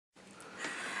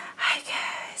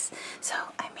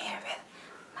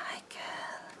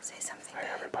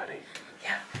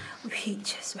we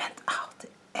just went out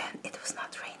and it was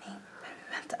not raining when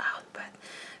we went out, but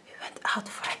we went out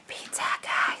for a pizza,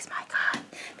 guys. My God,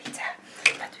 pizza.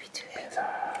 But we do it.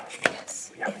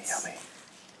 Yes. Yummy, yummy.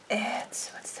 It's,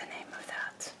 what's the name of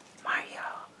that? Mario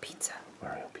pizza.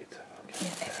 Mario pizza. Okay.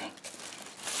 Yeah, I think.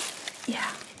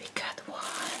 Yeah, we got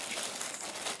one.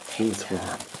 It's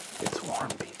warm. It's warm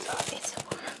pizza. It's a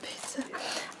warm pizza.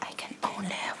 Yeah. I can only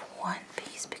have one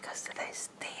piece because there's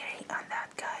dairy on that,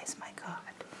 guys. My God.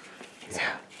 Yeah. So,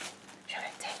 should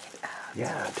I take it out?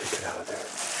 Yeah, take it out of there.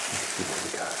 Let's see what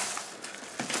we got.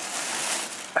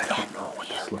 I don't know what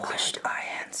this looks washed like. our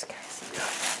hands, guys. Yeah.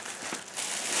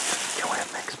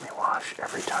 Joanne makes me wash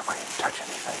every time I touch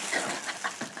anything.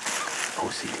 So.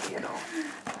 OCD, you know.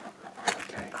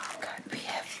 Okay. Oh God, we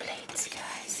have plates,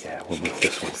 guys. Yeah, we'll move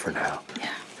this one for now.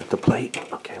 Yeah. Got the plate.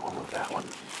 Okay, we'll move that one.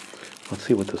 Let's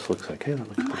see what this looks like. Hey, that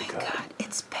looks Oh my pretty good. God,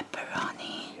 it's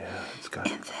pepperoni. Yeah, it's got.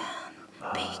 And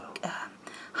then baked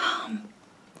ham,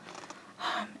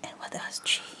 and what else?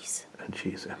 Cheese. And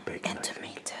cheese and bacon. And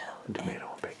tomato. And tomato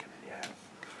and bacon. Yeah.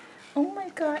 Oh my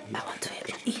God, I want to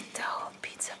eat the whole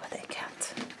pizza, but I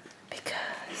can't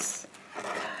because,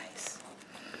 guys,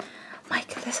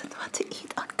 Michael doesn't want to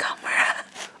eat on camera.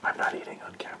 I'm not eating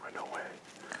on camera. No way.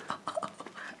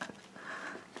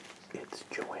 It's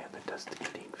Joanne that does the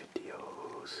eating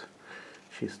videos.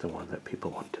 She's the one that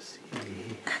people want to see.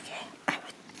 Okay, I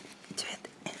would do it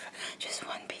in just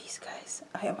one piece, guys.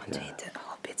 I want to eat the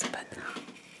whole pizza, but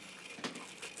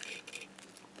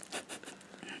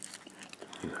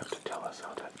You have to tell us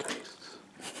how that tastes.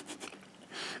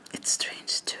 it's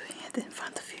strange doing it in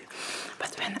front of you.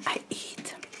 But when I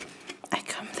eat, I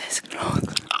come this close.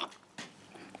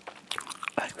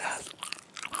 Like that.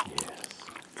 Yes,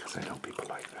 because I know people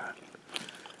like that.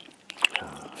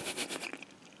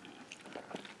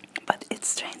 But it's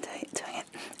strange doing it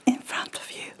in front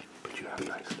of you. But you have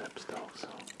nice lips though, so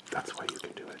that's why you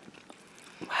can do it.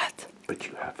 What? But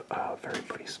you have a very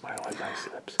pretty smile and nice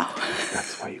lips. Oh.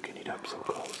 That's why you can eat up so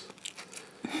close.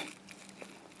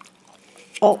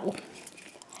 Oh.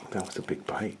 That was a big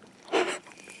bite.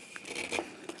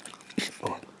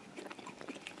 Oh.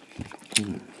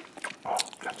 Oh,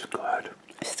 that's good.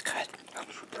 It's good.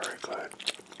 That's very good.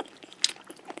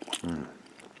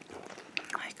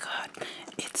 My God,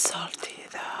 it's salty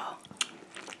though.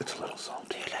 It's a little salty.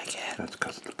 Do you like it? That's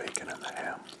because of the bacon and the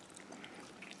ham.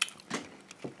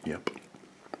 Yep.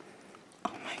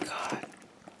 Oh my God.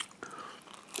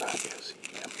 That is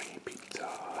yummy pizza.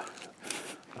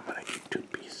 I'm gonna eat 2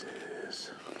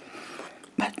 pieces.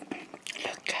 But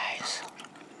look, guys.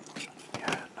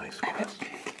 Yeah, nice crust.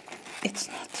 It's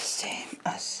not the same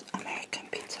as American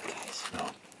pizza, guys. No,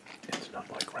 it's not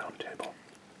like Round Table.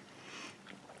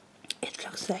 It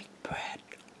looks like bread.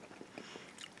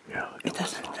 Yeah, It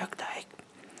doesn't look like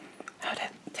how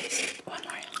that tastes. One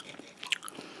more.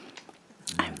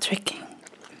 I'm tricking.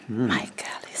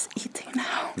 Michael is eating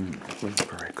now. That's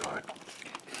very good.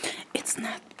 It's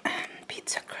not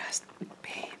pizza crust,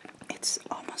 babe. It's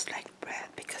almost like bread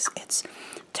because it's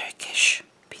Turkish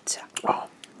pizza. Oh,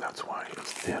 that's why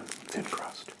it's thin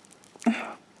crust.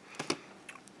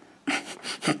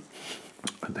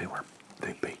 And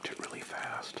they baked it really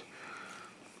fast.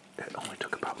 It only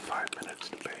took about 5 minutes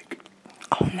to bake.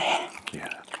 Oh man.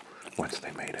 Yeah, once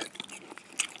they made it.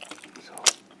 So,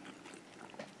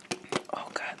 Oh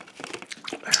God.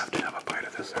 I have to have a bite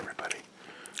of this, everybody.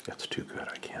 It's too good,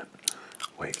 I can't.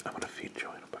 Wait, I'm gonna feed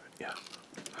Joanne a bite, yeah.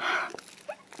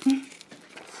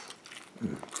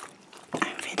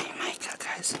 I'm feeding Michael,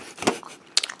 guys.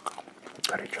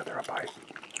 Got each other a bite.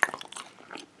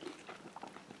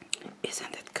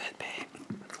 Isn't it good, babe?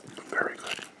 Very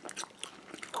good.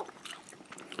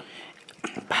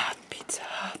 But Pizza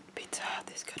Hut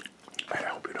is good. I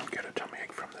hope you don't get a tummy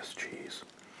ache from this cheese.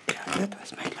 Yeah, that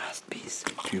was my last piece.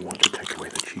 Do you want to take away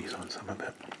the cheese on some of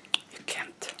it? You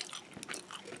can't.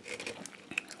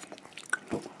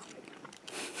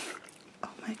 Oh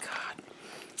my God.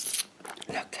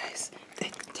 Look, guys, they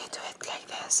do it like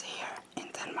this here in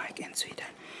Denmark and Sweden.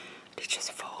 They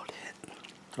just fold it.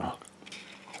 Oh.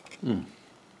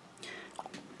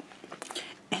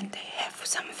 And they have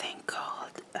something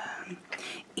called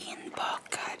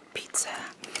inbakad pizza.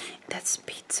 That's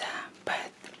pizza,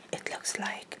 but it looks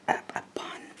like a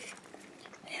bun,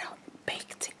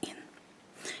 baked in.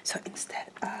 So instead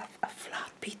of a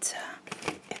flat pizza,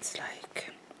 it's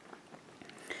like,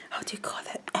 how do you call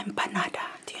it? Empanada.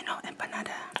 Do you know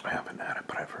empanada? I haven't had it,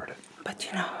 but I've heard it. But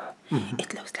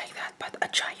it looks like that, but a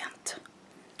giant.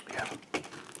 Yeah.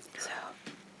 So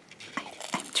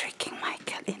I'm tricking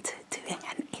Michael into doing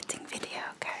an eating video,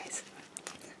 guys.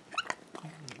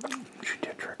 She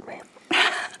did trick me.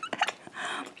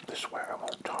 This way.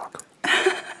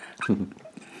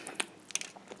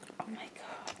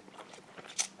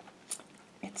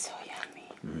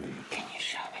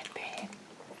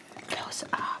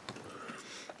 close up.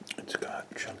 It's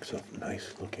got chunks of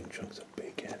nice looking chunks of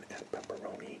bacon and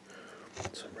pepperoni,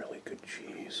 some really good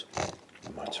cheese,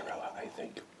 mozzarella, I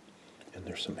think, and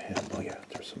there's some ham. Oh yeah,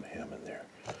 there's some ham in there,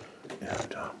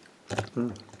 and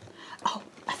Oh,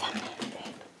 a thumbnail,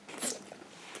 babe.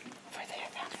 For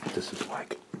there. this is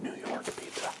like New York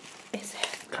pizza. Is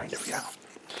it? Kind of, yeah.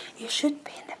 You should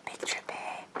be in the picture,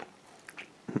 babe.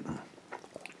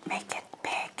 Make it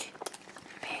big.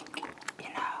 Big,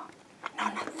 you know. No,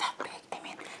 not that big. I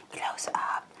mean, close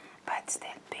up, but still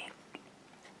big.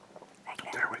 Like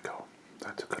that. There we go.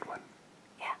 That's a good one.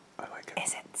 Yeah. I like it.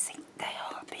 Is it seen? The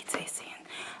whole pizza is seen.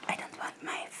 I don't want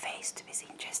my face to be seen,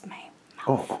 just my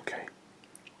mouth. Oh, okay.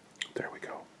 There we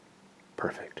go.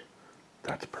 Perfect.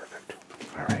 That's perfect.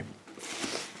 All right.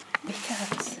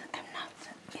 Because I'm not.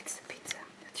 It's a pizza.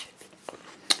 That should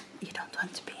be. You don't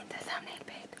want to be in the thumbnail,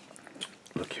 babe.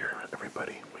 Look here,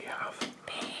 everybody.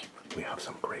 We have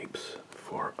some grapes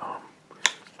for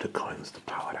to cleanse the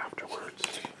palate afterwards.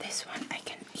 This one I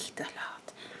can eat a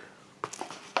lot.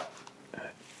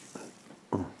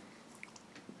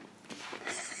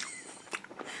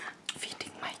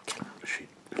 Feeding Michael. She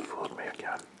fooled me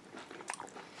again.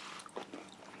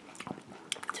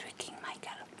 Tricking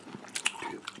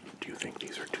Michael. Do you think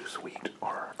these are too sweet,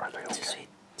 or are they okay? Too sweet.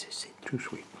 Too sweet. Too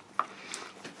sweet.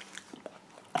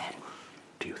 And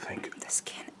Do you think? the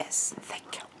skin is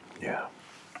thick. Yeah.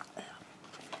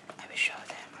 I will show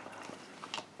them.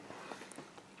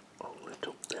 A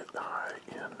little bit high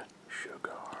in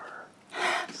sugar.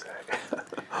 Say.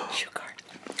 Sugar.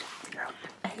 Yeah.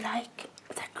 I like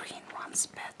the green ones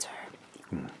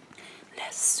better.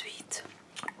 Less sweet.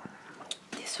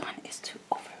 This one is too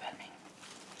overwhelming.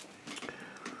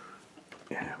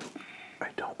 Yeah. I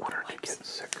don't want her to get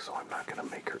sick, so I'm not gonna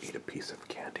make her eat a piece of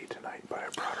candy tonight. But I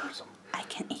brought her some. I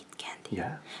can eat candy.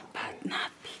 Yeah. But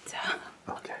not pizza.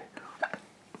 Okay.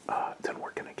 Then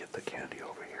we're gonna get the candy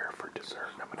over here for dessert.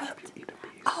 And I'm gonna have you eat a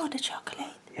piece. Oh, the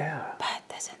chocolate. Yeah. But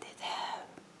doesn't it have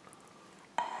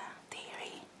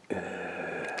dairy?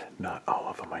 Not all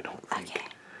of them, I don't think. Okay.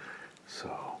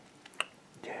 So,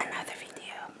 yeah. Another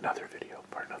video. Another video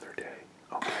for another day.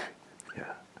 Okay.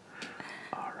 Yeah.